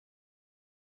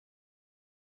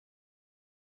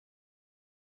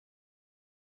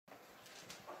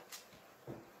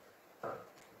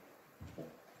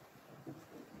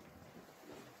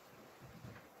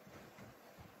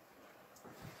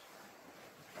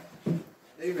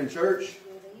Evening, church.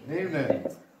 Evening.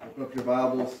 Open up your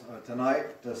Bibles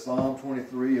tonight to Psalm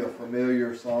 23, a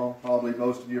familiar song. Probably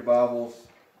most of your Bibles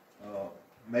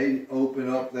may open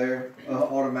up there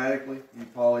automatically. You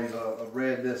probably have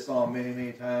read this psalm many,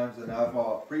 many times, and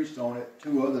I've preached on it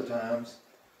 2 other times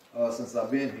since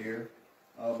I've been here.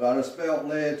 But I just felt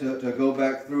led to go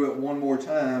back through it one more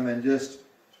time and just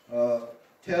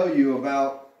tell you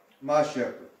about my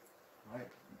shepherd. Right?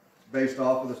 Based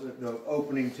off of the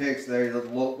opening text there, the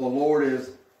Lord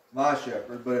is my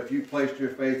shepherd. But if you placed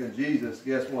your faith in Jesus,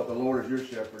 guess what? The Lord is your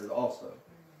shepherd also.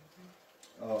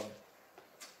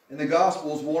 In the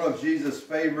Gospels, one of Jesus'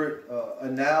 favorite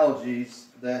analogies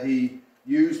that he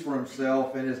used for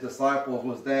himself and his disciples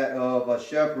was that of a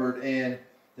shepherd and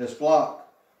his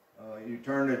flock. You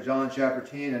turn to John chapter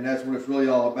 10, and that's what it's really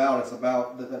all about.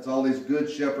 That's all these good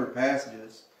shepherd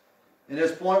passages. And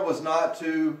his point was not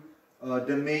to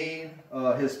demean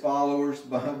his followers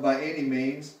by any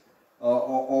means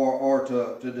or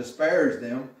to disparage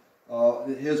them.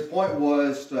 His point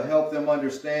was to help them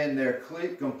understand their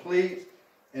complete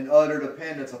and utter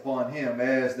dependence upon him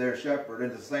as their shepherd.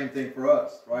 And it's the same thing for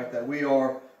us, right? That we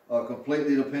are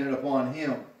completely dependent upon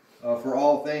him for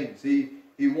all things.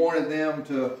 He wanted them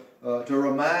to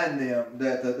remind them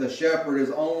that the shepherd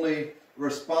is only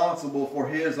responsible for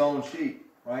his own sheep,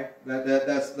 right?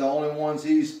 That's the only ones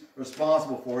he's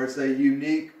responsible for. It's a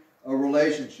unique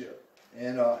relationship.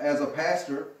 And as a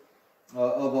pastor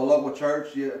of a local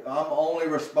church, I'm only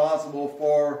responsible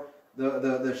for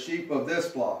the sheep of this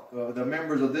flock, the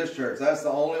members of this church. That's the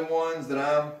only ones that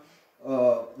I'm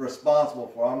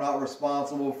responsible for. I'm not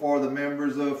responsible for the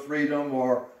members of Freedom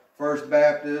or First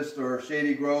Baptist or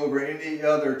Shady Grove or any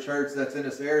other church that's in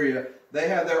this area. They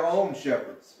have their own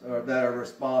shepherds that are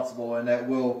responsible and that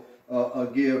will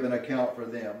give an account for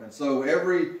them. And so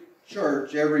every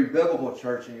church, every biblical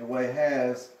church anyway,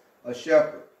 has a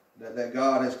shepherd that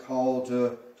God has called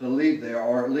to lead there,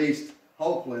 or at least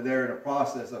hopefully they're in the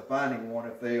process of finding one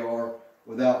if they are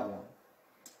without one.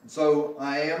 And so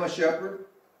I am a shepherd,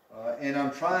 and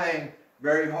I'm trying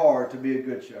very hard to be a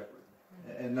good shepherd.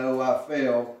 And know I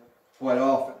fail quite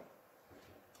often.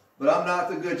 But I'm not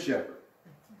the good shepherd.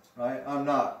 Right? I'm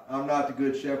not the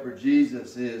good shepherd.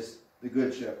 Jesus is the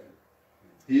good shepherd.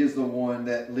 He is the one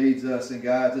that leads us and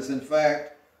guides us. In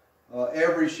fact,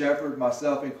 every shepherd,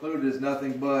 myself included, is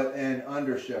nothing but an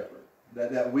under shepherd.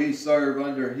 That we serve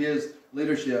under his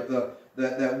leadership.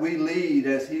 That we lead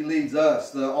as he leads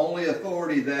us. The only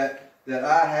authority that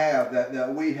I have,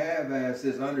 that we have as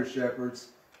his under shepherds,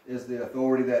 is the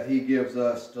authority that he gives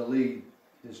us to lead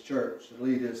his church, to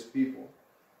lead his people.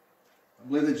 I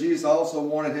believe that Jesus also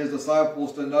wanted his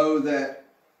disciples to know that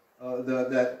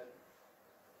that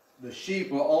the sheep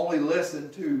will only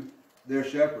listen to their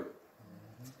shepherd,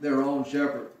 their own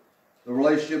shepherd. The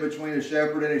relationship between a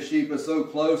shepherd and a sheep is so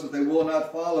close that they will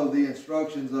not follow the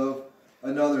instructions of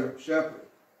another shepherd.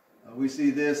 We see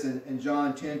this in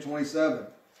John 10:27. It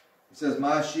says,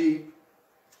 "My sheep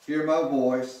hear my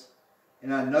voice,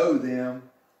 and I know them,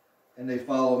 and they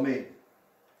follow me."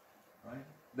 Right?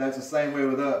 That's the same way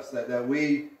with us, that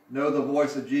we know the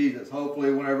voice of Jesus.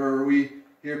 Hopefully, whenever we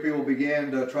hear people begin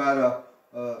to try to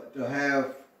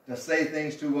say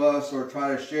things to us or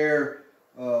try to share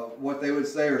what they would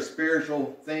say are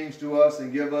spiritual things to us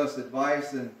and give us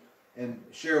advice and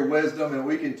share wisdom, and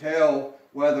we can tell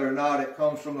whether or not it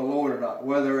comes from the Lord or not,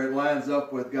 whether it lines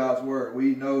up with God's word.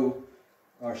 We know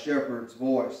our shepherd's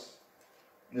voice.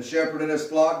 The shepherd and his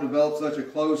flock developed such a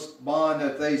close bond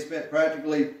that they spent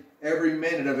practically every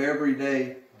minute of every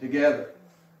day together.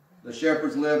 The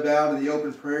shepherds lived out in the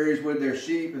open prairies with their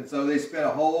sheep, and so they spent a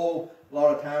whole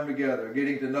lot of time together,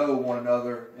 getting to know one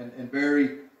another in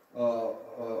very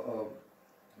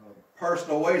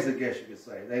personal ways, I guess you could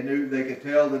say. They could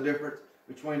tell the difference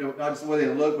between not just the way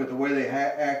they looked, but the way they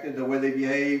acted, the way they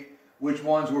behaved, which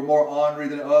ones were more ornery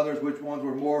than others, which ones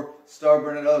were more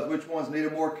stubborn than others, which ones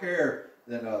needed more care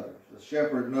than others. The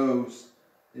shepherd knows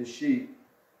his sheep.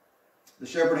 The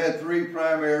shepherd had 3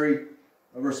 primary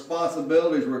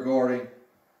responsibilities regarding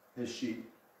his sheep.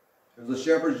 It was the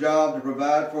shepherd's job to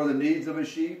provide for the needs of his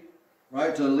sheep,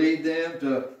 right? To lead them,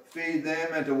 to feed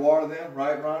them, and to water them,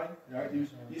 right, Ronnie? Right?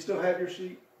 You still have your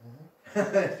sheep?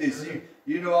 Mm-hmm.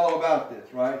 you know all about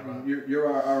this, right?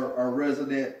 You're our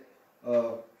resident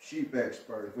sheep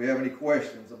expert. If we have any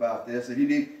questions about this, if you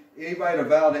need anybody to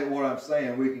validate what I'm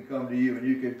saying, we can come to you and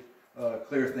you can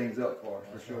clear things up for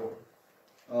us, for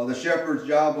sure. The shepherd's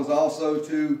job was also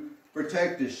to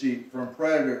protect his sheep from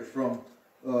predators, from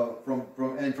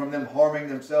them harming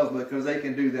themselves, because they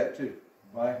can do that too,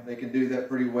 right? They can do that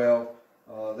pretty well.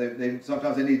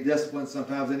 Sometimes they need discipline,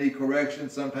 sometimes they need correction,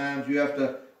 sometimes you have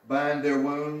to bind their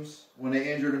wounds when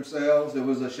they injured themselves. It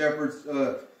was a shepherd's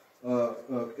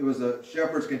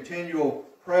continual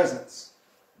presence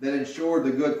that ensured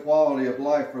the good quality of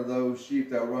life for those sheep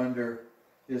that were under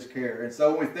his care. And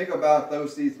so when we think about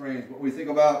those three things, when we think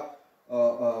about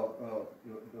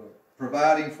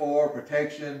providing for,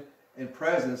 protection, and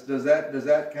presence, does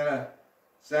that kind of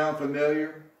sound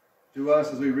familiar to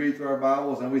us as we read through our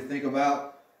Bibles and we think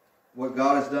about what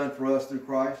God has done for us through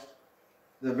Christ?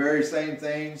 The very same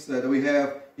things that we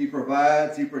have, he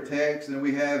provides, he protects, and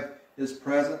we have his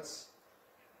presence.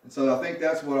 And so I think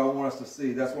that's what I want us to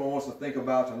see. That's what I want us to think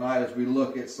about tonight as we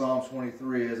look at Psalm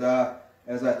 23, as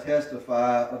I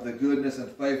testify of the goodness and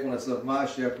faithfulness of my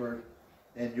shepherd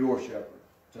and your shepherd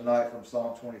tonight from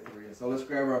Psalm 23. And so let's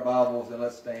grab our Bibles and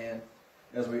let's stand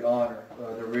as we honor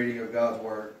the reading of God's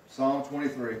Word. Psalm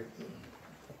 23,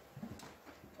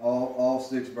 all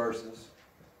 6 verses.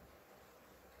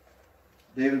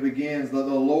 David begins, "The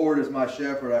Lord is my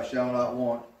shepherd, I shall not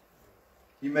want.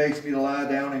 He makes me to lie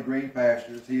down in green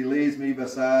pastures. He leads me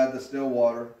beside the still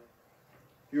water.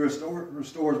 He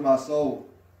restores my soul.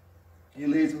 He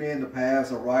leads me in the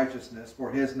paths of righteousness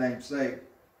for his name's sake.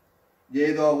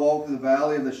 Yea, though I walk through the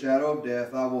valley of the shadow of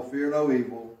death, I will fear no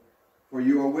evil, for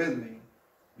you are with me.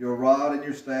 Your rod and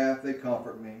your staff, they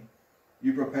comfort me.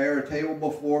 You prepare a table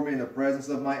before me in the presence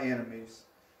of my enemies.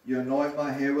 You anoint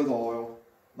my head with oil.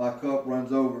 My cup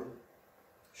runs over.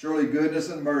 Surely goodness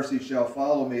and mercy shall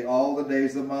follow me all the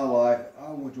days of my life. I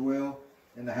will dwell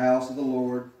in the house of the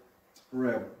Lord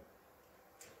forever."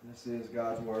 This is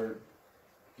God's Word.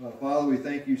 Father, we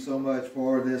thank you so much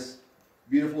for this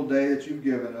beautiful day that you've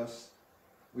given us.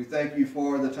 We thank you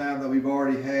for the time that we've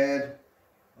already had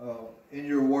in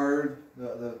your Word,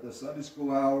 the Sunday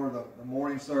school hour, the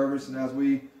morning service, and as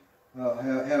we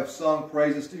have sung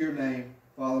praises to your name,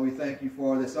 Father, we thank you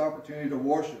for this opportunity to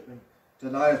worship. And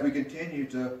tonight as we continue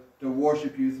to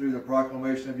worship you through the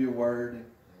proclamation of your Word, and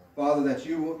Father, that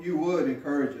you would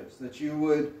encourage us, that you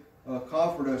would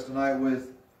comfort us tonight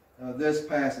with this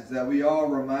passage, that we are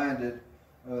reminded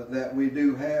that we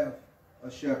do have a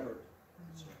shepherd.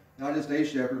 Not just a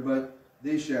shepherd, but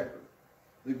the shepherd,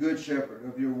 the good shepherd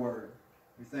of your Word.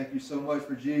 We thank you so much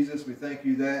for Jesus. We thank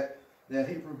you that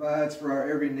he provides for our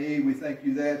every need. We thank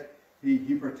you that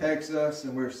he protects us,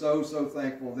 and we're so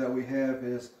thankful that we have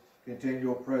his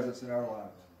continual presence in our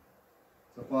lives.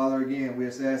 So Father, again, we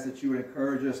just ask that you would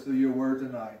encourage us through your Word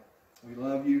tonight. We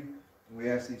love you, and we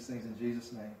ask these things in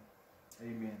Jesus' name.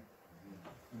 Amen.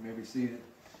 You may be seated.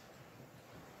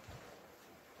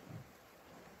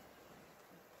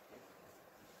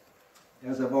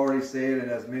 As I've already said,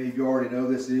 and as many of you already know,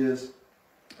 this is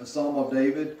a Psalm of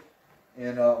David.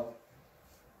 And when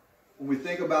we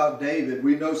think about David,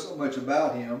 we know so much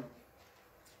about him.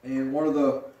 And one of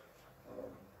the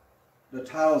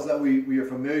titles that we are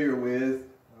familiar with,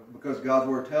 because God's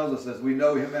Word tells us this, we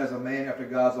know him as a man after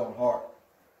God's own heart.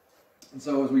 And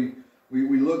so as we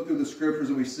look through the Scriptures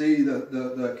and we see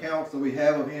the accounts that we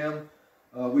have of him,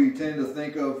 we tend to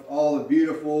think of all the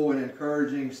beautiful and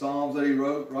encouraging Psalms that he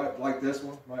wrote, right, like this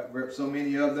one, right, so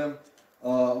many of them.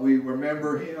 We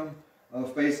remember him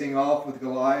facing off with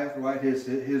Goliath, right,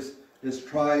 his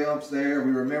triumphs there.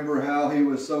 We remember how he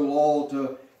was so loyal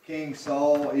to King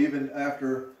Saul, even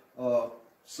after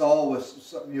Saul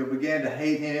began to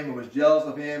hate him and was jealous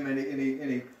of him, and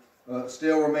he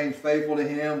still remained faithful to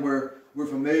him. We're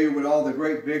familiar with all the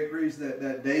great victories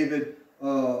that David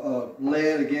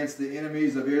led against the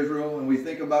enemies of Israel, and we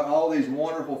think about all these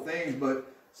wonderful things, but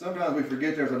sometimes we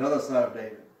forget there's another side of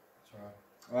David.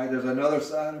 That's right. There's another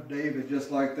side of David, just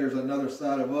like there's another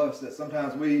side of us that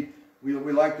sometimes we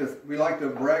like to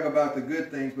brag about the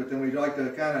good things, but then we like to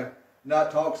kind of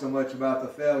not talk so much about the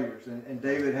failures. And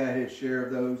David had his share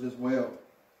of those as well.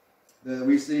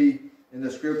 We see in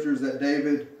the Scriptures that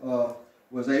David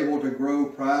was able to grow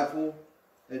prideful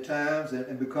at times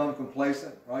and become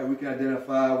complacent. Right, we can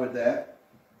identify with that.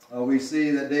 We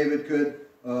see that David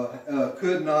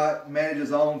could not manage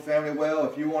his own family well.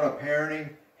 If you want a parenting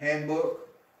handbook,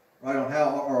 right, on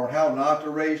how not to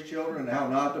raise children and how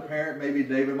not to parent, maybe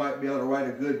David might be able to write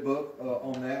a good book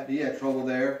on that. He had trouble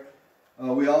there.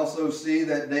 We also see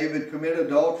that David committed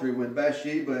adultery with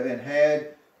Bathsheba and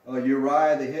had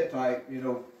Uriah the Hittite,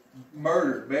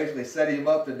 murdered, basically set him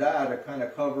up to die to kind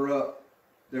of cover up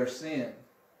their sin.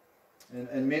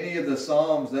 And many of the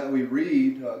Psalms that we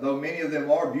read, though many of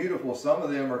them are beautiful, some of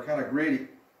them are kind of gritty.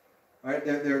 Right?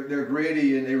 They're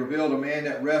gritty, and they reveal a man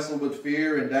that wrestled with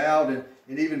fear and doubt and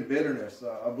even bitterness.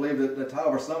 I believe that the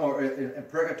title of some are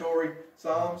imprecatory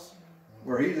Psalms,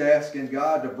 where he's asking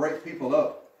God to break people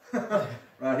up.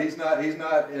 Right? He's not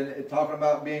talking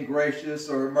about being gracious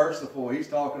or merciful. He's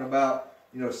talking about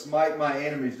smite my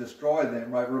enemies, destroy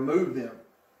them, right? Remove them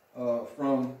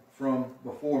from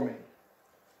before me.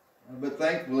 But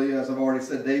thankfully, as I've already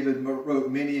said, David wrote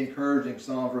many encouraging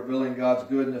songs revealing God's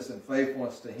goodness and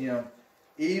faithfulness to him,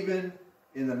 even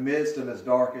in the midst of his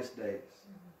darkest days.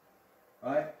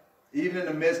 Right? Even in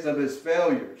the midst of his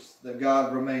failures, that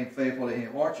God remained faithful to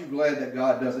him. Aren't you glad that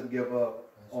God doesn't give up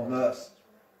on us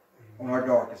on our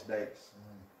darkest days?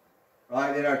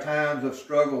 Right? In our times of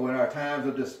struggle, in our times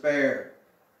of despair.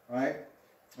 Right?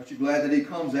 Aren't you glad that he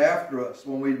comes after us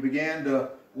when we begin to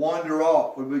wander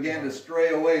off? We begin to stray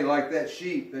away like that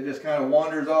sheep that just kind of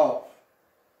wanders off.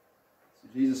 So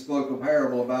Jesus spoke a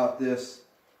parable about this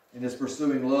in his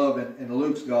pursuing love in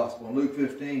Luke's gospel. In Luke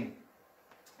 15,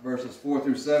 verses 4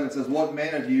 through 7, it says, "What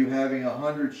man of you, having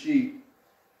 100 sheep,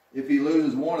 if he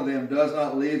loses one of them, does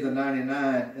not leave the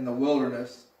 99 in the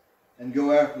wilderness and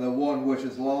go after the one which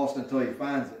is lost until he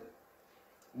finds it?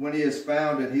 When he has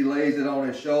found it, he lays it on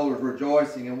his shoulders,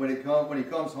 rejoicing. And when he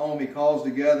comes home, he calls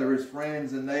together his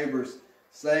friends and neighbors,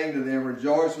 saying to them,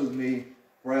 'Rejoice with me,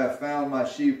 for I have found my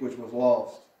sheep which was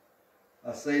lost.'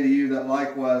 I say to you that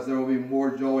likewise there will be more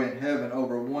joy in heaven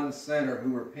over one sinner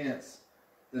who repents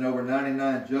than over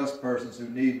 99 just persons who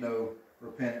need no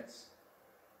repentance."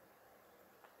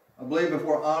 I believe if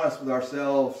we're honest with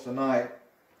ourselves tonight,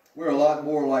 we're a lot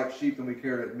more like sheep than we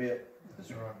care to admit.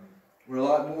 That's right. We're a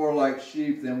lot more like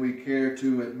sheep than we care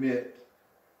to admit.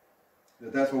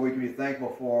 That's where we can be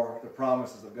thankful for the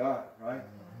promises of God, right?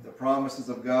 Mm-hmm. The promises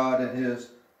of God and his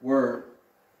word.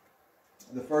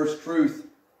 The first truth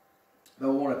that I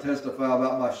want to testify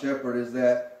about my shepherd is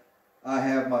that I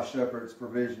have my shepherd's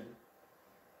provision.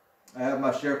 I have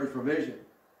my shepherd's provision.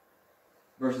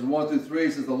 Verses 1 through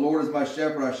 3 says, "The Lord is my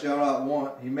shepherd, I shall not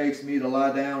want. He makes me to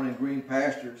lie down in green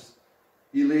pastures.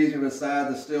 He leads me beside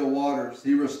the still waters.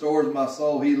 He restores my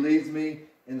soul. He leads me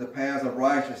in the paths of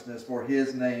righteousness for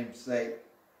his name's sake."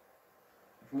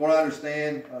 From what I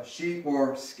understand, sheep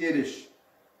are skittish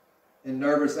and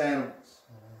nervous animals.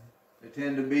 They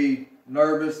tend to be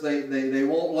nervous. They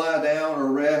won't lie down or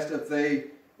rest if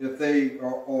they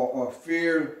are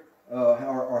fear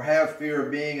or have fear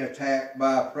of being attacked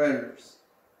by predators.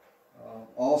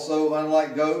 Also,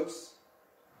 unlike goats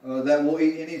that will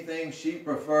eat anything, sheep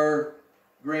prefer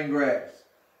green grass.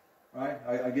 Right?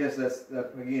 I guess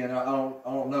that again. I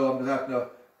don't know. I'm just having to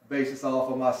base this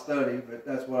off of my study, but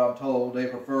that's what I'm told. They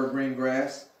prefer green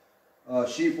grass.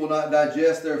 Sheep will not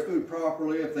digest their food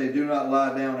properly if they do not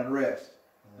lie down and rest.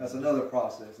 That's another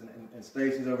process. And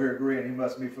Stacy's over here agreeing. He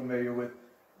must be familiar with.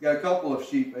 Got a couple of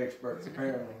sheep experts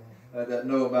apparently that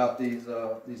know about these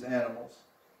animals.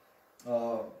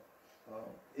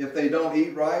 If they don't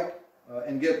eat right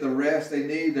and get the rest they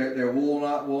need, their wool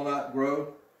will not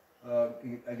grow.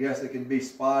 I guess it can be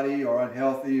spotty or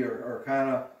unhealthy or kind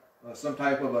of some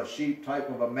type of a sheep type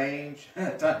of a mange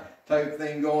type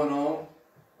thing going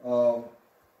on.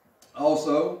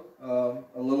 Also,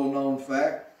 a little known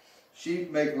fact,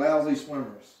 sheep make lousy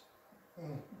swimmers.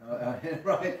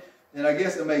 Right? And I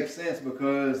guess it makes sense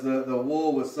because the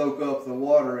wool would soak up the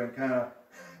water and kind of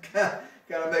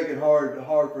make it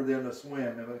hard for them to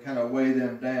swim. It would kind of weigh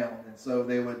them down. And so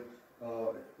they would,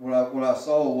 what I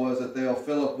saw was that they'll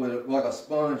fill up with it like a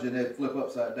sponge and they'd flip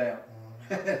upside down.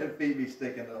 And feet be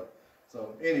sticking up.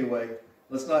 So anyway,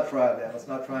 let's not try that. Let's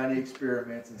not try any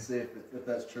experiments and see if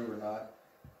that's true or not.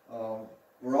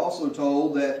 We're also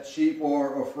told that sheep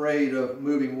are afraid of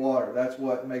moving water. That's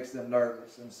what makes them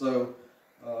nervous. And so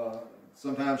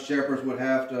sometimes shepherds would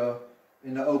have to,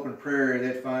 in the open prairie,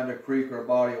 they'd find a creek or a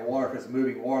body of water. If it's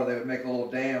moving water, they would make a little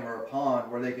dam or a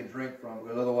pond where they can drink from,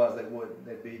 because otherwise they wouldn't.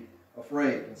 They'd be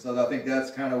afraid. And so I think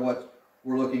that's kind of what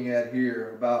we're looking at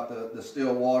here about the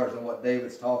still waters and what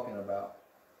David's talking about.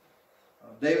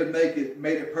 David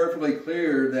made it perfectly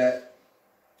clear that,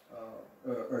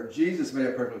 or Jesus made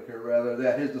it perfectly clear, rather,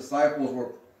 that his disciples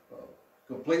were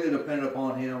completely dependent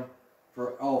upon him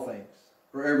for all things,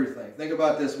 for everything. Think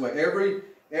about it this way.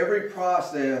 Every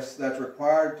process that's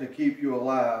required to keep you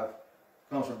alive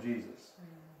comes from Jesus.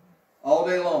 All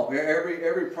day long.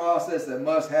 Every process that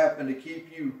must happen to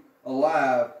keep you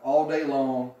alive all day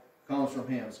long comes from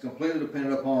him. It's completely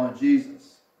dependent upon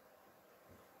Jesus.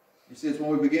 You see, it's when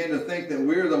we begin to think that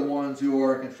we're the ones who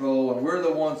are in control and we're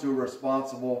the ones who are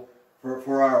responsible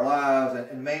for our lives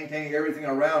and maintaining everything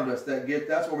around us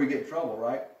that's where we get in trouble,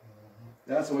 right?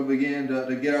 That's when we begin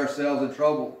to get ourselves in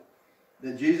trouble.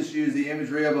 That Jesus used the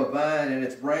imagery of a vine and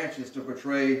its branches to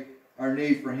portray our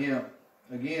need for him.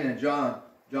 Again, in John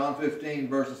 15,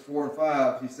 verses 4 and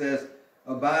 5, he says,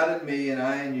 "Abide in me and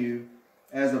I in you,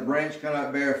 as a branch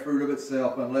cannot bear fruit of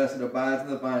itself unless it abides in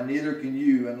the vine, neither can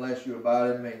you unless you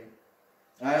abide in me.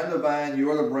 I am the vine, you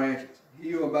are the branches. He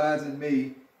who abides in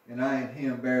me and I in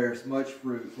him bears much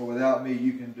fruit, for without me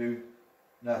you can do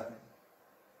nothing.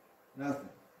 Nothing.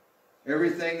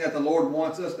 Everything that the Lord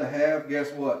wants us to have,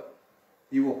 guess what?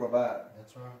 He will provide.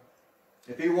 That's right.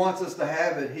 If He wants us to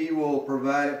have it, He will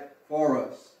provide it for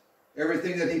us.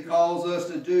 Everything that He calls us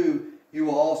to do, He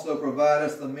will also provide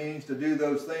us the means to do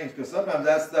those things. Because sometimes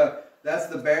that's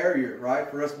the barrier, right,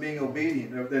 for us being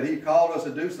obedient. That He called us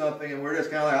to do something and we're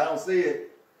just kind of like, I don't see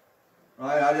it.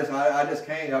 Right? I just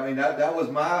can't. I mean, that was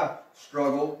my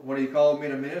struggle when He called me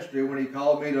to ministry, when He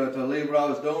called me to leave what I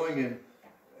was doing, and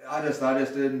I just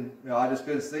didn't, I just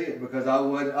couldn't see it because I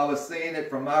was seeing it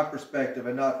from my perspective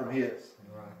and not from His.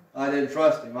 Right. I didn't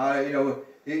trust Him.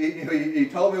 He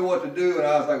told me what to do, and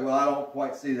I was like, well, I don't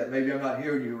quite see that. Maybe I'm not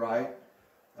hearing you right.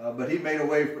 But He made a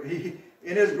way for in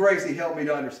His grace. He helped me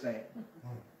to understand.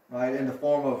 Right, in the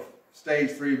form of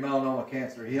stage 3 melanoma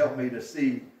cancer, He helped me to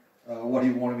see what He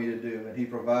wanted me to do, and He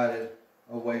provided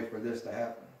a way for this to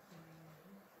happen.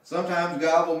 Sometimes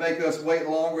God will make us wait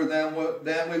longer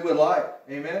than we would like.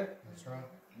 Amen? That's right.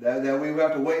 That we would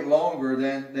have to wait longer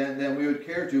than we would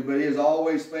care to, but He is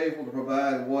always faithful to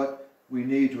provide what we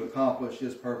need to accomplish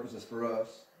His purposes for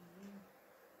us.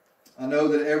 I know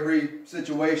that every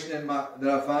situation that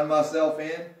I find myself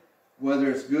in, whether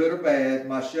it's good or bad,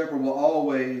 my shepherd will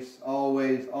always,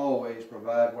 always, always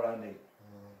provide what I need.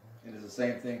 It is the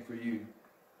same thing for you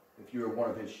if you are one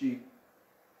of His sheep.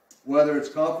 Whether it's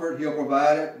comfort, He'll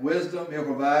provide it. Wisdom, He'll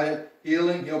provide it.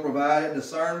 Healing, He'll provide it.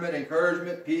 Discernment,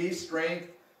 encouragement, peace, strength,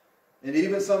 and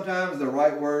even sometimes the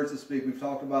right words to speak. We've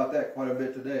talked about that quite a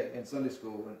bit today in Sunday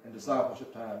school and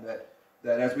discipleship time.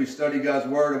 That as we study God's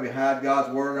Word and we hide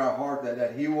God's Word in our heart,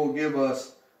 that He will give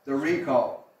us the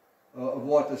recall of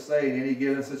what to say in any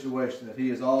given situation, that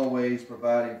He is always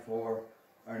providing for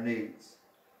our needs.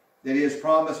 That He has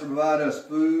promised to provide us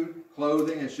food,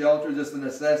 clothing, and shelter, just the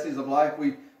necessities of life.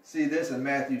 We see this in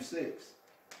Matthew 6.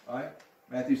 Right?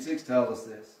 Matthew 6 tells us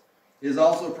this. He has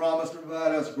also promised to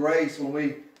provide us grace when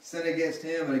we sin against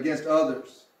Him and against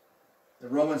others. That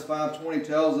Romans 5:20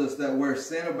 tells us that where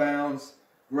sin abounds,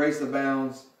 grace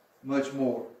abounds much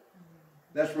more.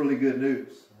 That's really good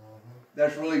news.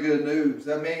 That's really good news.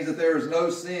 That means that there is no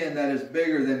sin that is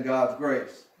bigger than God's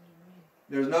grace.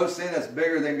 There's no sin that's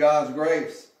bigger than God's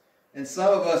grace. And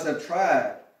some of us have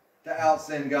tried to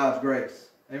out-sin God's grace.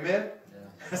 Amen?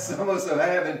 Yeah. Some of us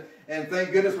have, and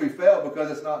thank goodness we failed because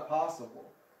it's not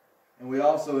possible. And we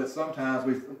also, sometimes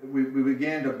we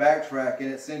begin to backtrack,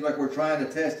 and it seems like we're trying to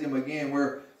test Him again.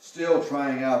 We're still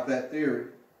trying out that theory.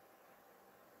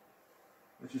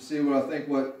 But you see, what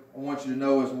I want you to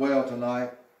know as well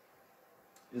tonight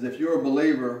is if you're a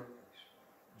believer,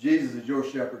 Jesus is your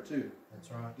shepherd too.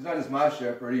 That's right. He's not just my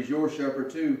shepherd, He's your shepherd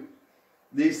too.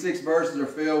 These 6 verses are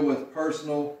filled with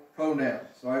personal pronouns,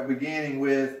 right? Beginning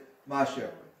with my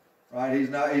shepherd, right? He's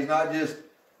not just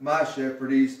my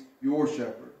shepherd, He's your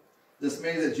shepherd. This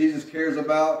means that Jesus cares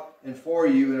about and for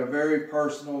you in a very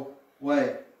personal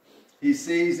way. He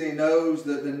sees and He knows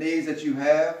the needs that you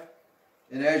have,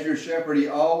 and as your shepherd, He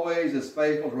always is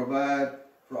faithful to provide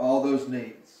for all those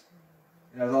needs.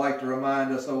 And as I like to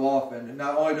remind us so often,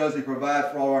 not only does He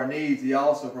provide for all our needs, He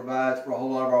also provides for a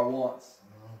whole lot of our wants.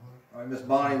 Right, Miss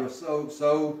Bonnie was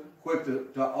so quick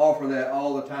to offer that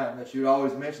all the time, that she would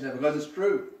always mention that because it's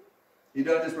true. He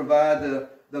doesn't just provide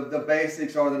the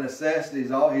basics or the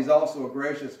necessities. He's also a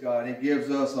gracious God, and He gives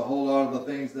us a whole lot of the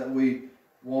things that we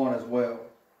want as well.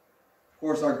 Of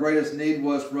course, our greatest need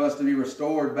was for us to be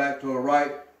restored back to a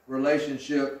right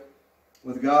relationship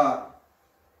with God.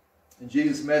 And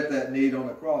Jesus met that need on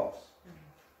the cross.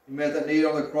 He met that need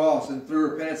on the cross, and through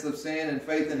repentance of sin and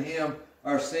faith in Him,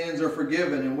 our sins are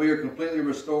forgiven, and we are completely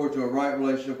restored to a right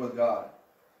relationship with God.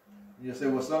 And you say,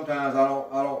 well, sometimes I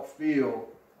don't feel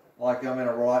like I'm in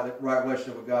a right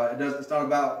relationship with God. It's not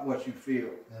about what you feel.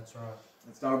 That's right.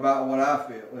 It's not about what I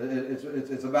feel.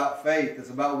 It's about faith.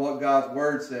 It's about what God's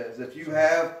Word says. If you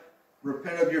have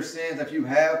repented of your sins, if you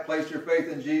have placed your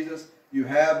faith in Jesus, you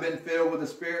have been filled with the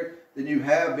Spirit, then you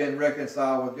have been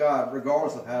reconciled with God,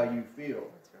 regardless of how you feel.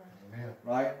 That's right. Amen.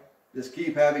 Right? Just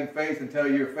keep having faith until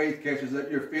your faith catches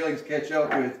up, your feelings catch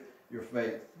up with your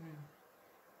faith.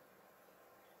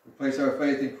 We place our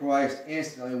faith in Christ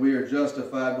instantly. We are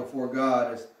justified before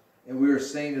God, and we are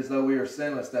seen as though we are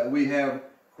sinless, that we have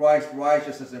Christ's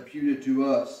righteousness imputed to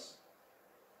us.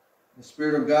 The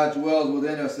Spirit of God dwells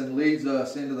within us and leads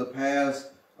us into the paths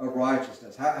of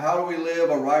righteousness. How do we live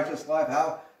a righteous life?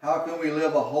 How can we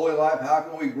live a holy life? How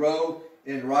can we grow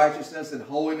in righteousness and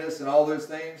holiness and all those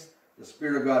things? The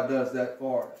Spirit of God does that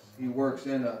for us. He works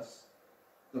in us.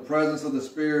 The presence of the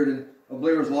Spirit in a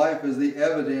believer's life is the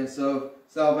evidence of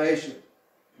salvation.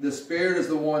 The Spirit is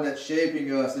the one that's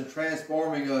shaping us and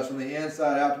transforming us from the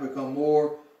inside out to become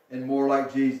more and more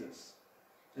like Jesus.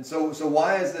 And so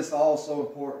why is this all so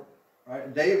important?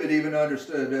 Right? David even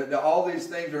understood that all these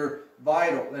things are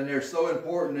vital and they're so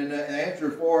important. And the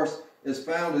answer for us is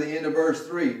found at the end of verse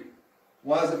 3.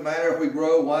 Why does it matter if we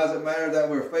grow? Why does it matter that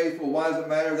we're faithful? Why does it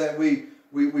matter that we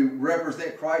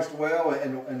represent Christ well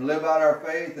and live out our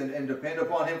faith and depend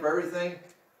upon Him for everything?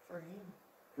 For Him.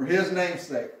 For His name's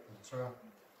sake. That's right.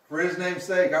 For His name's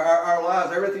sake. Our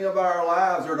lives, everything about our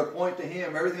lives are to point to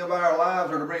Him. Everything about our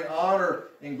lives are to bring honor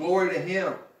and glory to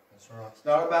Him. That's right. It's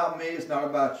not about me. It's not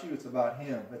about you. It's about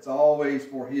Him. It's always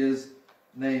for His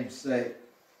name's sake.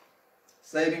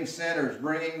 Saving sinners,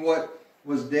 bringing what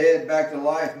was dead back to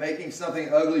life, making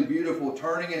something ugly beautiful,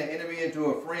 turning an enemy into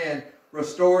a friend,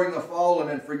 restoring the fallen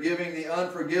and forgiving the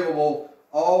unforgivable,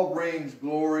 all brings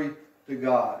glory to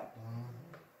God.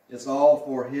 It's all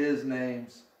for His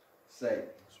name's sake.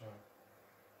 That's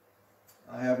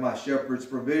right. I have my shepherd's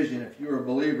provision. If you're a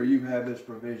believer, you have this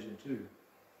provision too.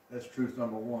 That's truth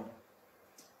number one.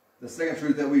 The second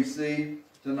truth that we see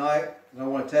tonight, and I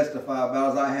want to testify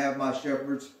about, is I have my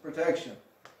shepherd's protection.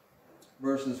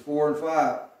 Verses 4 and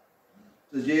 5.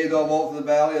 It says, yea, though I walk through the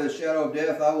valley of the shadow of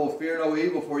death, I will fear no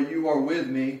evil, for you are with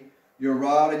me. Your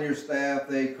rod and your staff,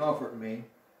 they comfort me.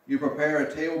 You prepare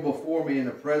a table before me in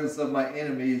the presence of my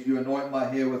enemies. You anoint my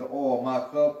head with oil. My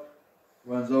cup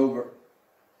runs over.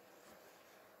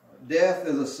 Death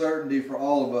is a certainty for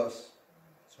all of us.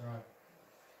 That's right.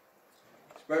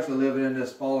 Especially living in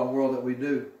this fallen world that we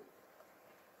do.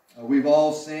 We've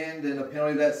all sinned, and the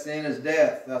penalty of that sin is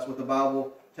death. That's what the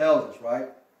Bible tells us, right?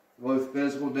 Both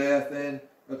physical death and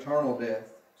eternal death.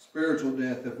 Spiritual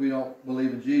death if we don't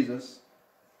believe in Jesus.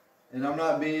 And I'm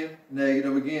not being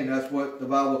negative. Again, that's what the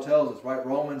Bible tells us, right?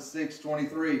 Romans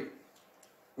 6:23.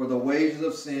 For the wages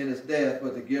of sin is death,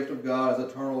 but the gift of God is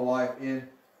eternal life in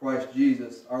Christ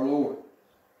Jesus our Lord.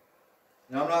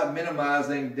 Now, I'm not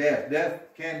minimizing death. Death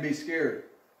can be scary,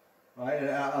 right? And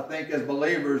I think as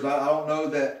believers, I don't know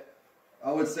that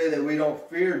I would say that we don't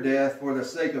fear death for the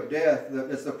sake of death.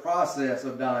 It's the process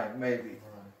of dying, maybe,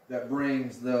 that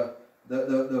brings the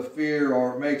fear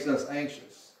or makes us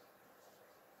anxious.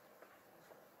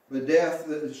 But death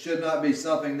should not be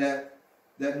something that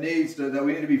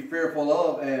we need to be fearful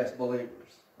of as believers,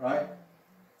 right?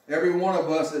 Every one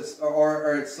of us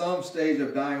are at some stage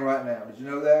of dying right now. Did you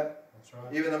know that? That's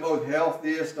right. Even the most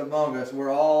healthiest among us,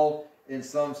 we're all in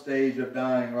some stage of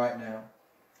dying right now.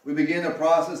 We begin the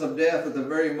process of death at the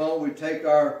very moment we take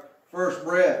our first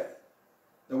breath.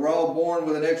 That we're all born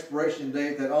with an expiration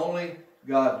date that only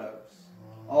God knows.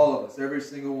 All of us, every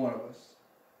single one of us.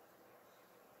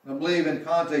 I believe in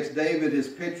context, David is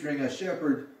picturing a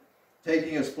shepherd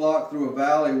taking his flock through a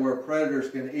valley where predators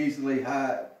can easily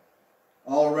hide.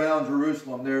 All around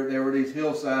Jerusalem, there were these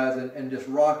hillsides and just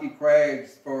rocky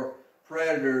crags for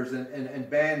predators and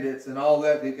bandits and all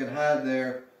that can hide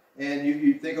there. And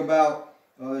you think about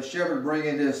the shepherd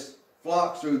bringing his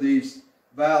flock through these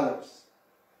valleys.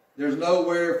 There's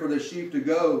nowhere for the sheep to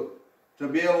go to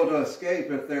be able to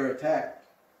escape if they're attacked.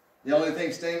 The only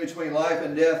thing standing between life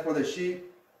and death for the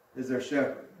sheep is their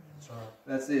shepherd. That's right.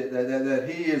 That's it. That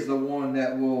he is the one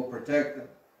that will protect them.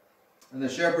 And the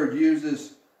shepherd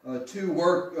uses two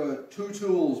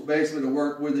tools basically to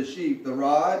work with the sheep. The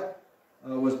rod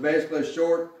was basically a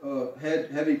short,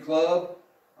 heavy club,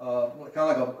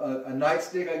 kind of like a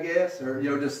nightstick, I guess, or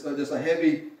just a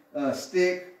heavy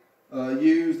stick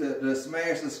used to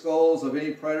smash the skulls of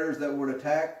any predators that would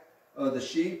attack the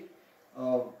sheep.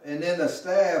 And then the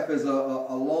staff is a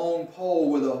long pole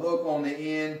with a hook on the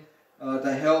end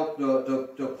to help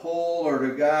to pull or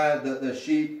to guide the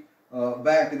sheep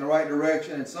back in the right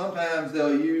direction. And sometimes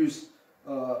they'll use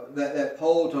that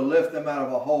pole to lift them out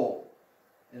of a hole.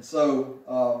 And so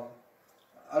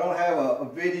I don't have a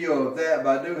video of that,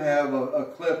 but I do have a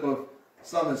clip of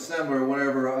something similar.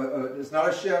 Whenever it's not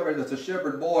a shepherd, it's a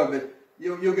shepherd boy, but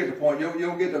you'll get the point.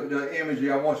 You'll get the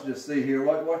imagery I want you to see here.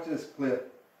 Watch this clip.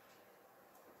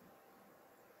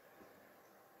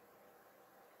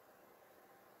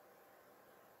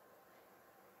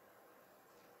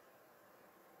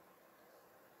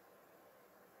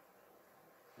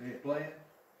 Is it playing?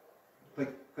 Click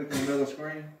in the middle of the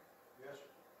screen. Yes.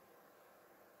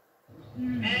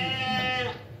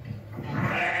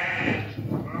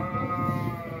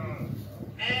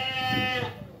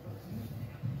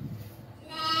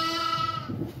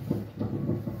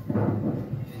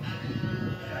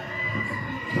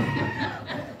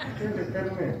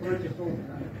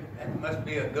 That must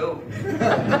be a goat.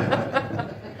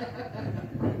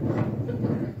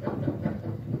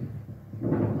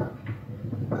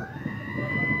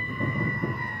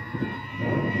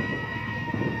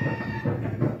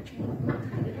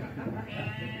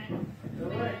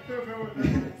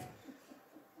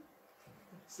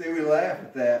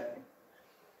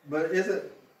 isn't,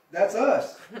 that's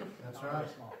us. That's right.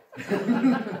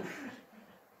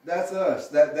 That's us.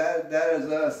 That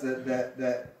is us.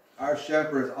 That our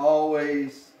shepherd is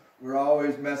always, we're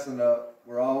always messing up.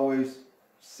 We're always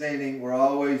sinning. We're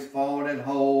always falling in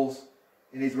holes.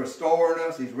 And he's restoring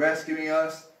us. He's rescuing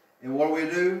us. And what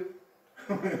do?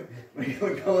 We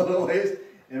go a little ways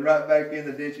and right back in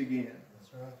the ditch again.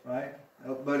 That's right.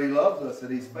 Right? But he loves us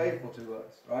and he's faithful to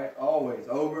us. Right? Always.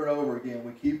 Over and over again.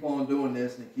 We keep on doing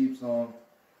this and he keeps on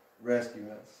rescuing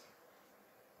us.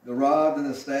 The rod and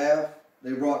the staff,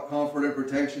 they brought comfort and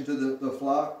protection to the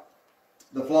flock.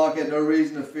 The flock had no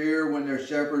reason to fear when their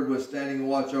shepherd was standing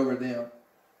watch over them.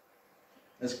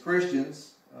 As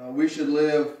Christians, we should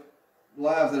live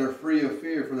lives that are free of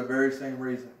fear for the very same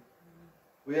reason.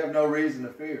 We have no reason to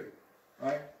fear,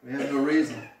 right? We have no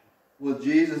reason. With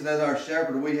Jesus as our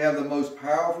shepherd, we have the most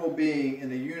powerful being in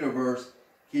the universe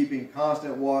keeping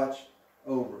constant watch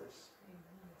over us.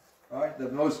 Right? The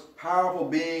most powerful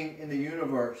being in the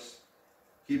universe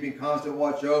keeping constant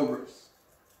watch over us.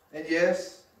 And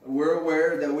yes, we're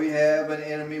aware that we have an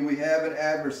enemy, we have an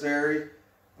adversary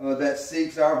that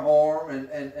seeks our harm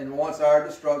and wants our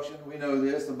destruction. We know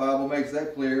this. The Bible makes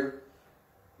that clear.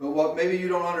 But what maybe you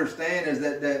don't understand is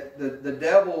that the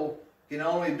devil can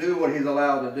only do what he's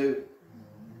allowed to do.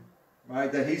 Right?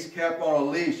 That he's kept on a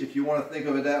leash, if you want to think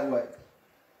of it that way.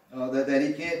 That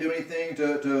he can't do anything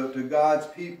to God's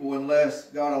people unless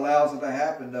God allows it to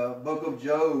happen. The book of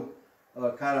Job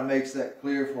kind of makes that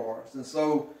clear for us. And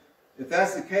so, if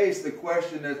that's the case, the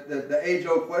question, the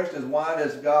age-old question is, why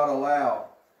does God allow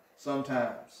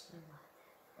sometimes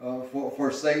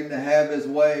for Satan to have his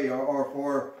way or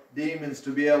for demons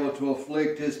to be able to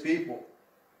afflict his people?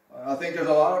 I think there's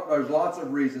lots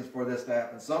of reasons for this to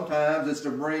happen. Sometimes it's to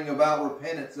bring about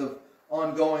repentance of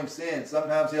ongoing sin.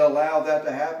 Sometimes he'll allow that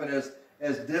to happen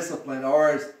as discipline or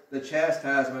as the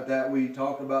chastisement that we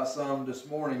talked about some this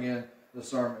morning in the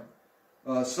sermon.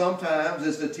 Sometimes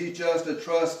it's to teach us to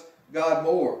trust God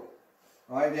more.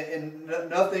 Right? And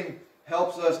nothing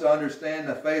helps us to understand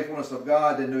the faithfulness of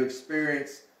God than to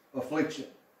experience affliction.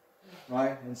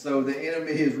 Right? And so the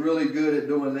enemy is really good at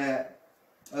doing that.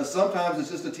 Sometimes it's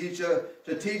just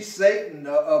to teach Satan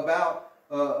about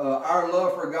our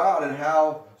love for God and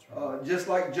how, just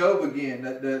like Job again,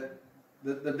 that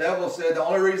the devil said the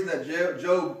only reason that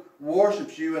Job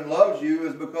worships you and loves you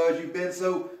is because you've been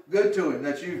so good to him,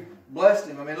 that you've blessed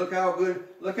him. I mean, look how good,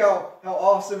 look how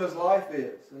awesome his life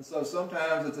is. And so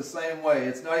sometimes it's the same way.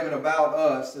 It's not even about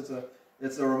us.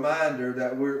 It's a reminder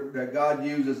that God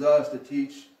uses us to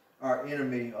teach our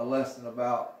enemy a lesson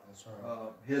about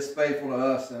his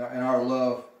faithfulness to us and our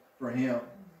love for him.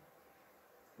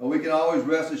 But we can always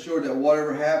rest assured that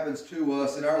whatever happens to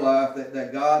us in our life,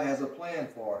 that God has a plan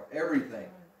for it. Everything.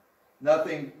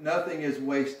 Nothing is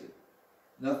wasted.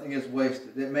 Nothing is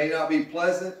wasted. It may not be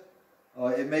pleasant.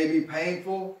 It may be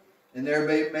painful. And there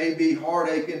may be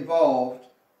heartache involved.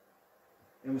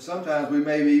 And sometimes we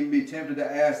may even be tempted to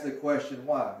ask the question,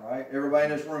 why? Right?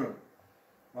 Everybody in this room,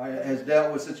 right, has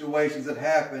dealt with situations that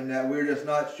happen that we're just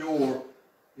not sure,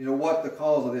 what the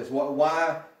cause of this.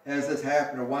 Why has this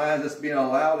happened, or why is this being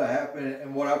allowed to happen?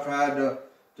 And what I've tried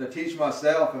to teach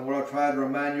myself and what I've tried to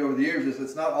remind you over the years is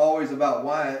it's not always about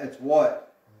why, it's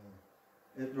what.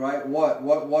 It's right? What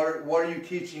are you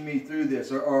teaching me through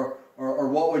this? Or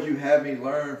what would you have me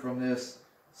learn from this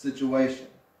situation?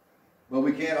 But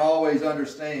we can't always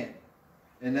understand.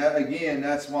 And that, again,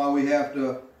 that's why we have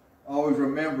to always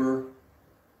remember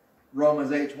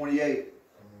Romans 8:28.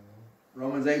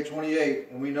 Romans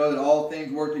 8:28. And we know that all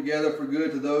things work together for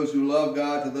good to those who love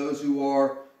God, to those who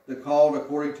are the called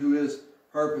according to his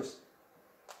purpose.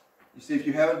 You see, if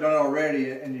you haven't done it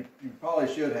already, and you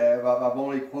probably should have, I've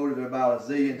only quoted it about a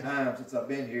zillion times since I've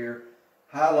been here,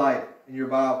 highlight in your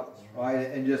Bibles,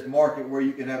 right? And just mark it where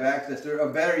you can have access to it. Or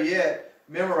better yet,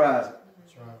 memorize it.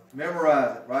 That's right.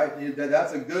 Memorize it, right?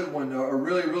 That's a good one, a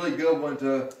really, really good one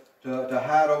to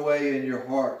hide away in your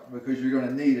heart, because you're going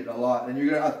to need it a lot.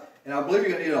 And I believe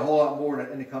you're going to need it a whole lot more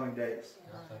in the coming days.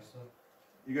 I think so.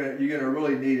 You're going to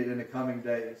really need it in the coming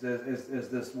days as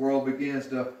this world begins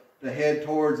to head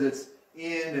towards its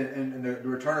end and the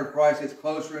return of Christ gets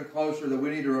closer and closer, that we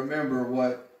need to remember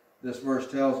what this verse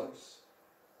tells us.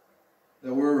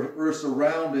 That we're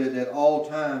surrounded at all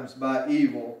times by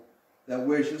evil that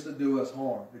wishes to do us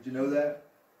harm. Did you know that?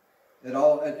 And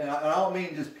I don't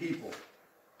mean just people.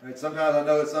 Right? Sometimes I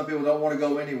know that some people don't want to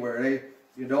go anywhere.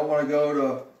 You don't want to go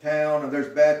to town, and there's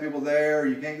bad people there.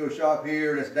 You can't go shop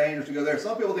here, and it's dangerous to go there.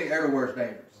 Some people think everywhere is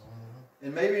dangerous.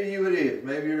 And maybe to you it is.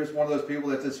 Maybe you're just one of those people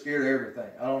that's just scared of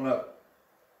everything. I don't know.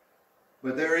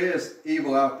 But there is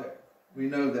evil out there. We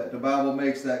know that. The Bible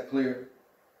makes that clear.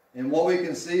 And what we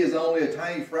can see is only a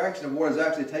tiny fraction of what is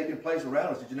actually taking place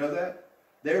around us. Did you know that?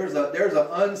 There's an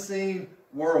unseen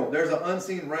world. There's an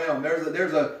unseen realm.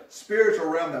 There's a spiritual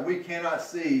realm that we cannot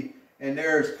see, and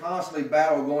there's constantly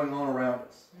battle going on around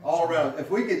us, all around us. If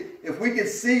we could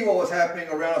see what was happening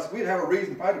around us, we'd have a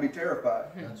reason probably to be terrified.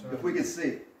 That's right. If we could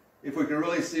see, if we could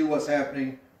really see what's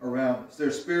happening around us.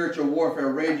 There's spiritual warfare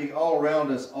raging all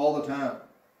around us all the time.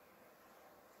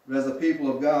 But as a people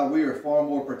of God, we are far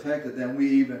more protected than we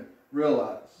even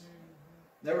realize.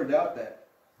 Never doubt that.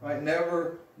 Right?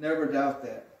 Never doubt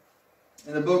that.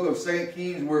 In the book of 2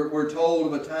 Kings, we're told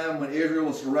of a time when Israel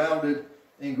was surrounded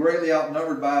and greatly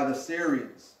outnumbered by the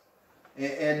Syrians.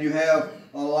 And you have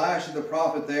Elisha the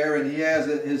prophet there, and he has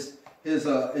his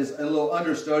little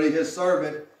understudy, his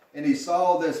servant, and he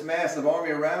saw this massive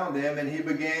army around him, and he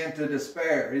began to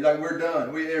despair. He's like, we're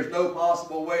done. There's no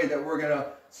possible way that we're going to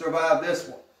survive this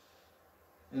one.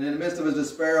 And in the midst of his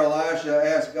despair, Elisha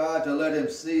asked God to let him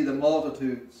see the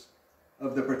multitudes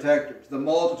of the protectors, the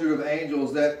multitude of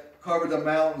angels that covered the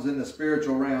mountains in the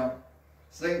spiritual realm.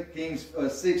 2 Kings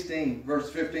 16, verse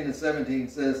 15 and 17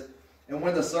 says, "And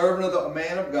when the servant of the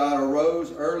man of God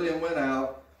arose early and went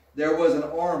out, there was an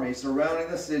army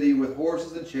surrounding the city with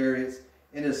horses and chariots.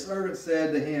 And his servant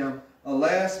said to him,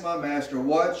 Alas, my master,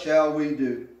 what shall we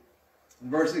do?" And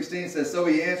verse 16 says, "So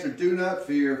he answered, Do not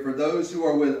fear, for those who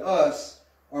are with us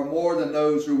are more than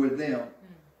those who are with them."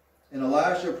 And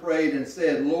Elisha prayed and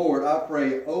said, "Lord, I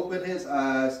pray, open his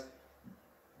eyes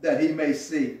that he may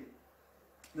see."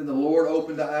 Then the Lord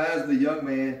opened the eyes of the young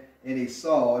man, and he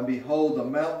saw, and behold, the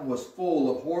mountain was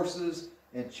full of horses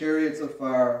and chariots of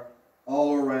fire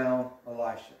all around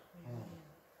Elisha.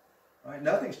 Right?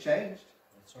 Nothing's changed.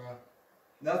 That's right.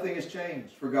 Nothing has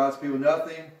changed for God's people.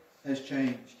 Nothing has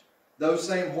changed. Those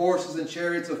same horses and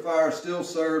chariots of fire still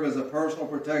serve as the personal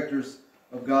protectors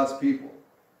of God's people.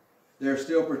 They're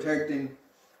still protecting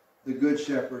the good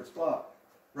shepherd's flock.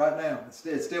 Right now,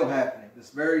 it's still happening.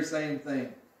 This very same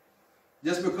thing.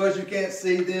 Just because you can't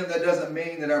see them, that doesn't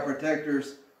mean that our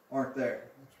protectors aren't there.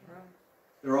 That's right.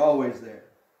 They're always there.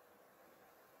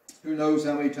 Who knows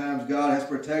how many times God has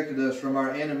protected us from our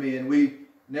enemy and we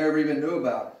never even knew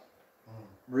about it.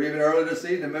 We're even earlier this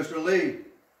evening, Mr.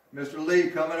 Lee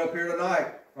coming up here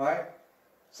tonight, right?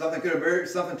 Something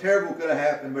terrible could have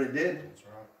happened, but it didn't. That's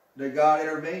right. That God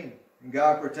intervened and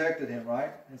God protected him,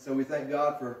 right? And so we thank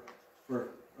God for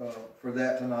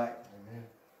that tonight. Amen.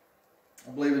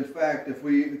 I believe, in fact, if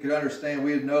we could understand,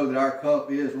 we'd know that our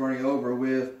cup is running over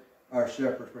with our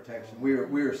shepherd's protection. We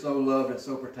are so loved and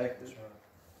so protected. That's right.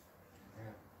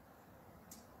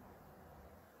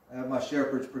 I have my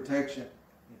shepherd's protection.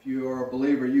 If you are a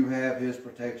believer, you have his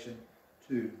protection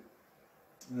too.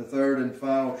 And the third and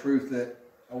final truth that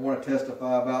I want to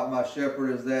testify about my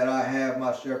shepherd is that I have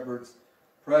my shepherd's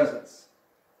presence.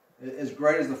 As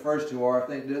great as the first two are, I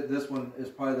think this one is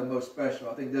probably the most special.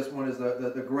 I think this one is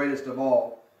the greatest of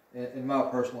all, in my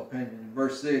personal opinion. In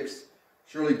verse 6,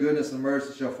 "Surely goodness and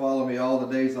mercy shall follow me all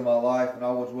the days of my life, and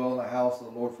I will dwell in the house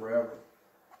of the Lord forever."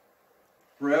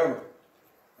 Forever.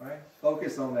 Right?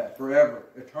 Focus on that. Forever.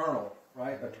 Eternal.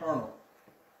 Right? Eternal.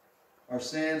 Our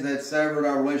sins had severed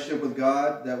our relationship with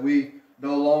God, that we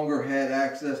no longer had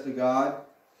access to God.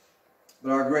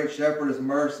 But our great shepherd is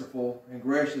merciful and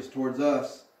gracious towards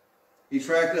us. He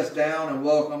tracked us down and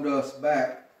welcomed us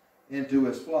back into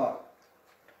his flock.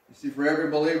 You see, for every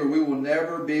believer, we will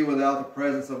never be without the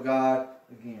presence of God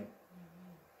again.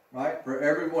 Right? For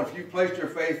everyone, if you placed your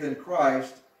faith in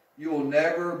Christ, you will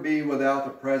never be without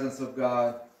the presence of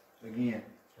God again.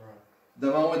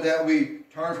 The moment that we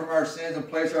turn from our sins and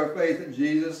place our faith in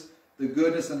Jesus, the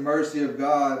goodness and mercy of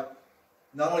God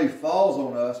not only falls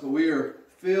on us, but we are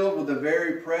filled with the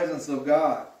very presence of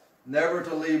God, never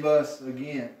to leave us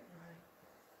again.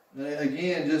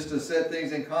 Again, just to set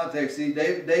things in context, see,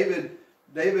 David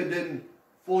didn't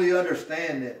fully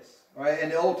understand this. Right? In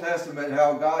the Old Testament,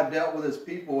 how God dealt with his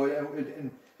people,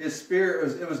 and his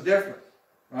spirit, it was different.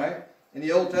 Right? In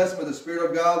the Old Testament, the Spirit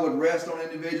of God would rest on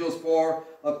individuals for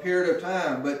a period of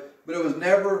time, but it was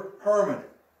never permanent.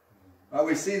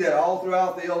 We see that all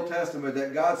throughout the Old Testament,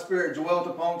 that God's Spirit dwelt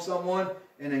upon someone,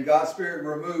 and then God's Spirit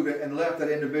removed it and left that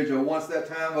individual once that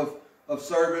time of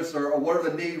service or whatever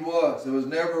the need was. It was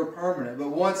never permanent. But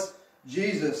once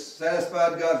Jesus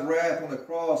satisfied God's wrath on the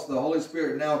cross, the Holy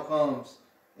Spirit now comes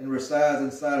and resides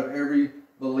inside of every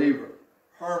believer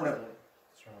permanently.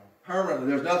 That's right. Permanently.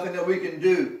 There's nothing that we can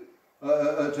do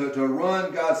to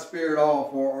run God's Spirit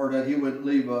off, or that he would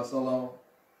leave us alone.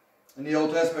 In the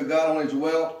Old Testament, God only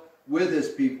dwelt with his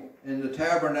people in the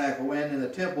tabernacle and in the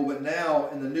temple, but now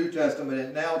in the New Testament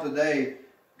and now today,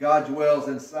 God dwells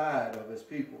inside of his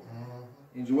people.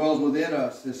 He dwells within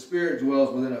us. His Spirit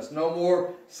dwells within us. No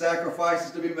more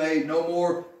sacrifices to be made. No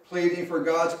more pleading for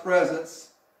God's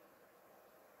presence.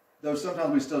 Though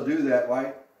sometimes we still do that,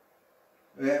 right?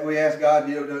 We ask God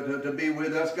to be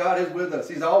with us. God is with us.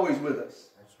 He's always with us.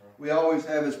 That's right. We always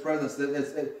have His presence.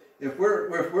 If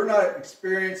we're not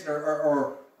experiencing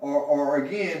or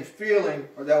again feeling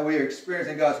or that we are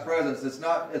experiencing God's presence,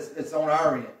 it's on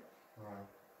our end.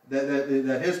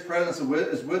 That His presence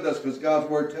is with us because God's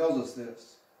Word tells us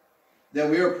this. That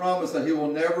we are promised that He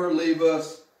will never leave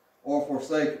us or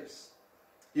forsake us.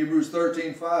 Hebrews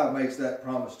 13:5 makes that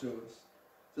promise to us.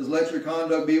 It says, let your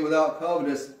conduct be without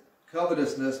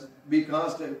covetousness, be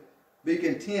content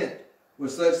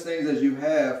with such things as you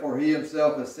have, for He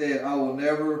Himself has said, I will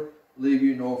never leave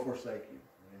you nor forsake you.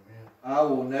 Amen. I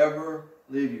will never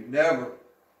leave you. Never.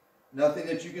 Nothing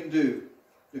that you can do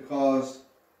to cause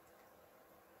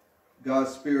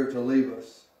God's Spirit to leave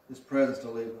us, His presence to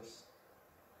leave us.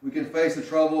 We can face the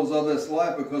troubles of this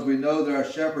life because we know that our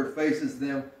shepherd faces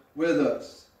them with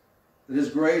us. That His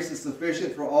grace is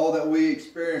sufficient for all that we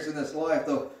experience in this life.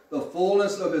 The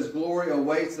fullness of His glory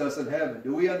awaits us in heaven.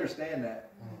 Do we understand that?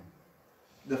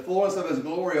 The fullness of His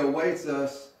glory awaits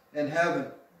us in heaven.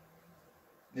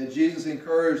 And Jesus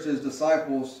encouraged His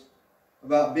disciples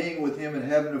about being with Him in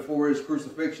heaven before His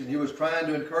crucifixion. He was trying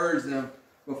to encourage them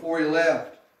before He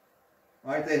left.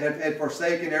 Right? They had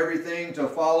forsaken everything to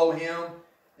follow Him.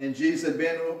 And Jesus had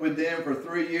been with them for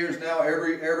 3 years now.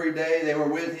 Every day they were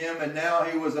with Him. And now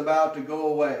He was about to go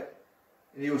away.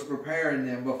 And He was preparing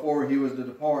them before He was to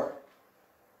depart.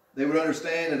 They would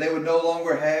understand that they would no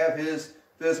longer have His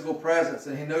physical presence.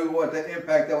 And He knew what the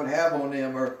impact that would have on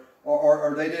them.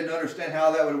 Or they didn't understand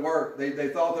how that would work. They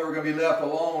thought they were going to be left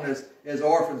alone as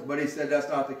orphans. But He said that's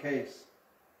not the case.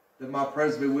 That my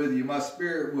presence will be with you. My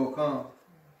Spirit will come.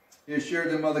 He assured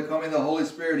them of the coming of the Holy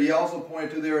Spirit. He also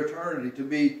pointed to their eternity to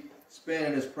be spent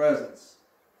in His presence.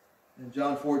 In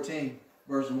John 14,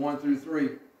 verses 1 through 3,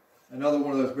 another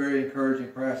one of those very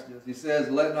encouraging passages. He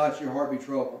says, let not your heart be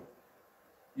troubled.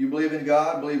 You believe in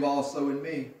God, believe also in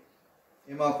me.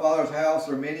 In my Father's house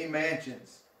are many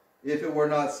mansions. If it were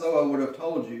not so, I would have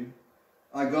told you.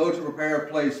 I go to prepare a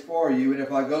place for you, and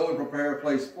if I go and prepare a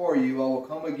place for you, I will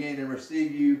come again and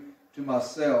receive you to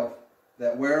myself,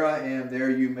 that where I am,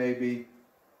 there you may be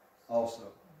also.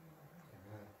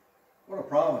 Amen. What a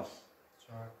promise. That's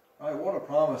right. All right, what a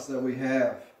promise that we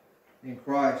have in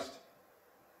Christ.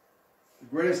 The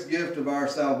greatest gift of our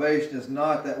salvation is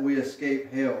not that we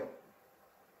escape hell.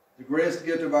 The greatest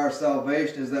gift of our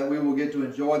salvation is that we will get to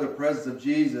enjoy the presence of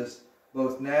Jesus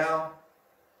both now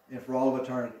and for all of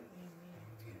eternity.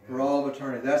 Amen. For all of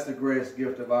eternity. That's the greatest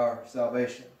gift of our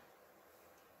salvation.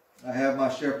 I have my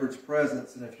shepherd's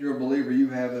presence, and if you're a believer, you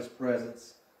have His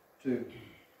presence too.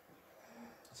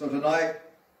 So tonight,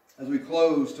 as we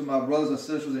close, to my brothers and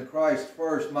sisters in Christ,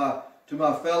 first, to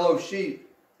my fellow sheep,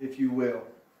 if you will.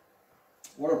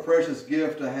 What a precious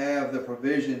gift to have the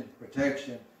provision,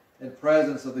 protection, and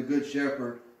presence of the Good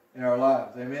Shepherd in our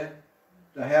lives. Amen?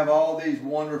 To have all these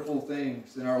wonderful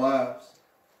things in our lives.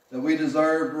 That we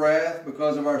deserved wrath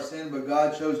because of our sin, but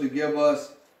God chose to give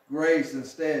us grace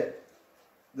instead.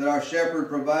 That our shepherd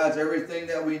provides everything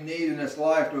that we need in this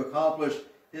life to accomplish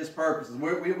His purposes.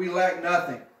 We lack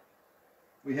nothing.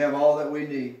 We have all that we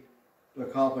need to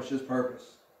accomplish His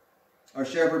purpose. Our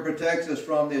shepherd protects us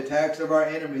from the attacks of our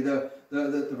enemy,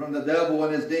 from the devil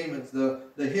and his demons, the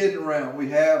hidden realm. We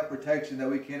have protection that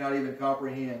we cannot even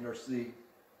comprehend or see.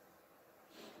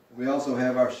 We also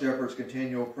have our shepherd's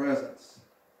continual presence,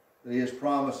 that He has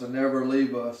promised to never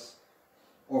leave us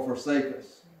or forsake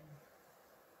us.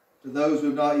 To those who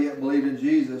have not yet believed in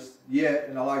Jesus, yet,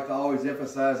 and I like to always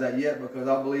emphasize that yet, because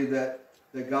I believe that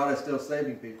God is still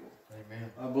saving people.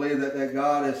 Amen. I believe that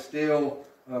God is still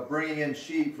bringing in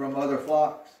sheep from other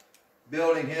flocks,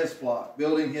 building His flock,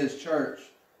 building His church.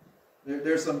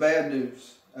 There's some bad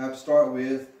news I have to start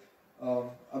with.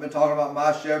 I've been talking about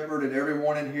my shepherd, and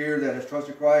everyone in here that has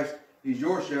trusted Christ, He's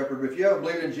your shepherd. But if you haven't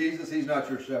believed in Jesus, He's not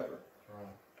your shepherd.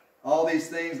 Right. All these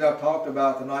things that I've talked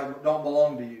about tonight don't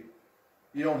belong to you.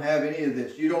 You don't have any of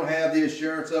this. You don't have the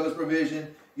assurance of His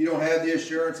provision. You don't have the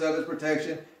assurance of His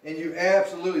protection. And you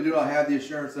absolutely do not have the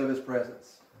assurance of His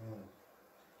presence.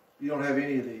 You don't have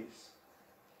any of these.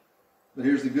 But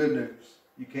here's the good news.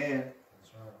 You can.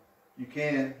 That's right. You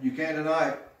can. You can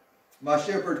tonight. My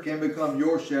shepherd can become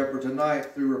your shepherd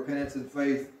tonight through repentance and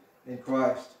faith in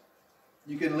Christ.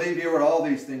 You can leave here with all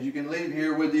these things. You can leave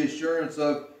here with the assurance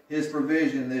of His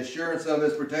provision, the assurance of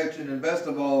His protection, and best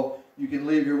of all, you can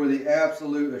leave here with the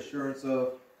absolute assurance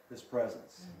of His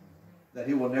presence. That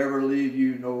He will never leave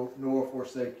you nor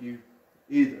forsake you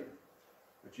either.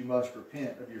 but you must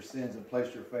repent of your sins and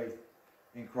place your faith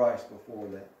in Christ before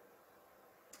that.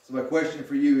 So my question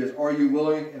for you is, are you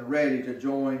willing and ready to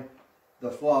join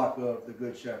the flock of the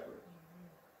Good Shepherd?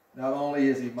 Not only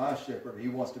is he my shepherd, he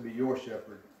wants to be your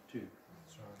shepherd too.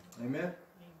 That's right. Amen?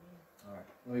 All right.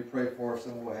 Let me pray for us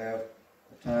and we'll have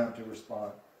a time to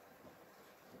respond.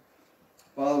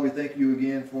 Father, we thank you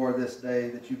again for this day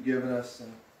that you've given us.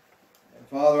 And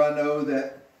Father, I know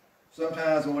that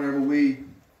sometimes whenever we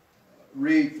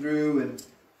read through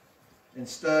and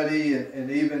study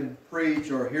and even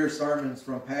preach or hear sermons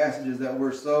from passages that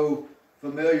we're so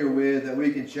familiar with that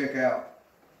we can check out,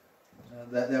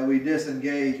 that we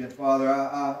disengage. And Father,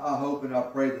 I hope and I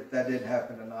pray that didn't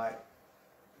happen tonight.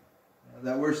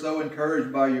 That we're so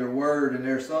encouraged by your word, and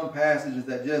there's some passages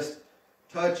that just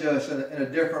touch us in a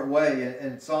different way.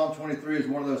 And Psalm 23 is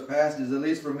one of those passages, at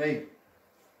least for me.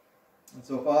 And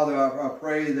so, Father, I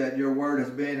pray that your word has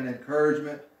been an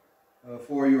encouragement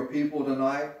for your people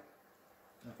tonight.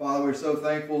 And Father, we're so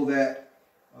thankful that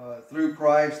through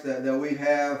Christ that we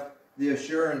have the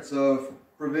assurance of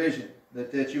provision,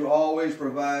 that you always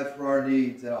provide for our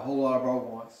needs and a whole lot of our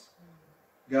wants.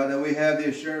 God, that we have the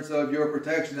assurance of your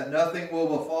protection, that nothing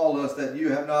will befall us that you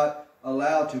have not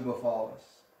allowed to befall us.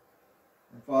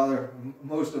 And Father,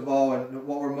 most of all, and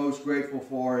what we're most grateful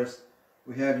for is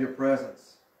we have your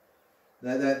presence.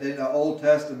 That in the Old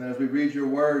Testament, as we read your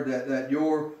word, that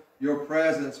your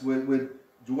presence would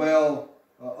dwell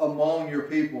among your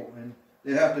people. And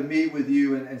they'd have to meet with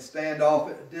you and stand off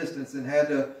at a distance and had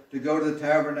to go to the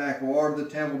tabernacle or the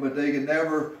temple, but they could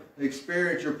never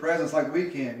experience your presence like we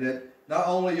can. That not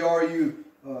only are you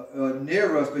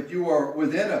near us, but you are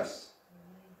within us.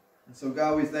 And so,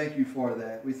 God, we thank you for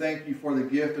that. We thank you for the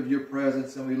gift of your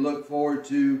presence, and we look forward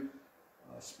to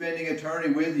spending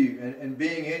eternity with you and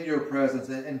being in your presence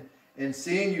and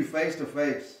seeing you face to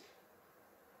face.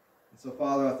 And so,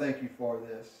 Father, I thank you for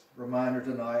this reminder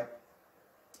tonight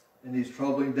in these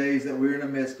troubling days that we're in the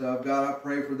midst of. God, I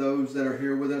pray for those that are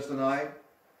here with us tonight,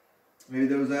 maybe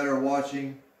those that are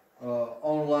watching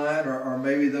online, or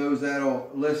maybe those that will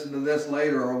listen to this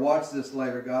later or watch this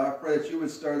later. God, I pray that you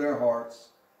would stir their hearts.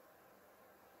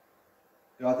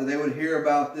 God, that they would hear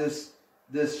about this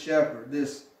shepherd,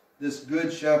 this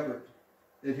good shepherd.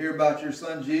 They'd hear about your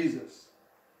son Jesus,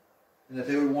 and that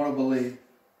they would want to believe.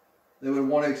 They would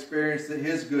want to experience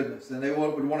his goodness, and they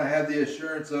would want to have the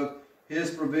assurance of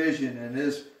his provision and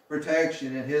his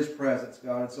protection and his presence,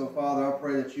 God. And so, Father, I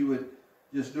pray that you would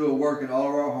just do a work in all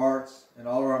of our hearts and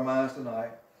all of our minds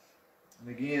tonight. And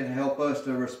again, help us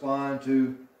to respond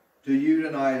to you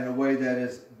tonight in a way that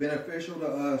is beneficial to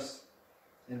us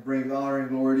and brings honor and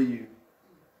glory to you.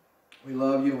 We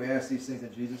love you, and we ask these things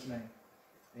in Jesus' name.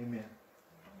 Amen.